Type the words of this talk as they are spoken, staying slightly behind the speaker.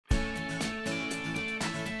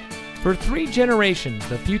For 3 generations,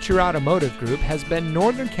 the Future Automotive Group has been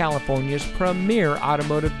Northern California's premier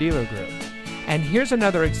automotive dealer group. And here's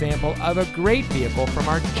another example of a great vehicle from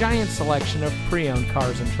our giant selection of pre-owned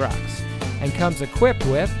cars and trucks. And comes equipped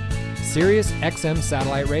with Sirius XM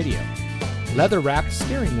satellite radio, leather-wrapped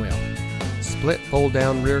steering wheel, split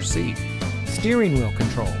fold-down rear seat, steering wheel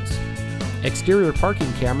controls, exterior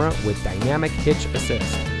parking camera with dynamic hitch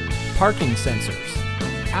assist, parking sensors,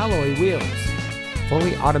 alloy wheels,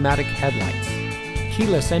 fully automatic headlights,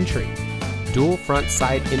 keyless entry, dual front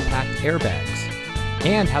side impact airbags,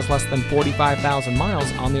 and has less than 45,000 miles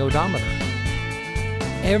on the odometer.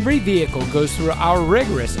 Every vehicle goes through our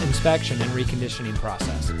rigorous inspection and reconditioning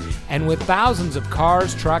process. And with thousands of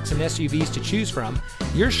cars, trucks, and SUVs to choose from,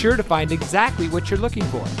 you're sure to find exactly what you're looking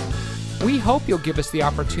for. We hope you'll give us the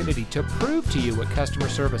opportunity to prove to you what customer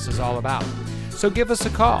service is all about. So give us a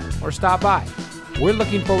call or stop by. We're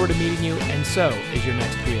looking forward to meeting you, and so is your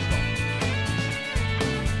next vehicle.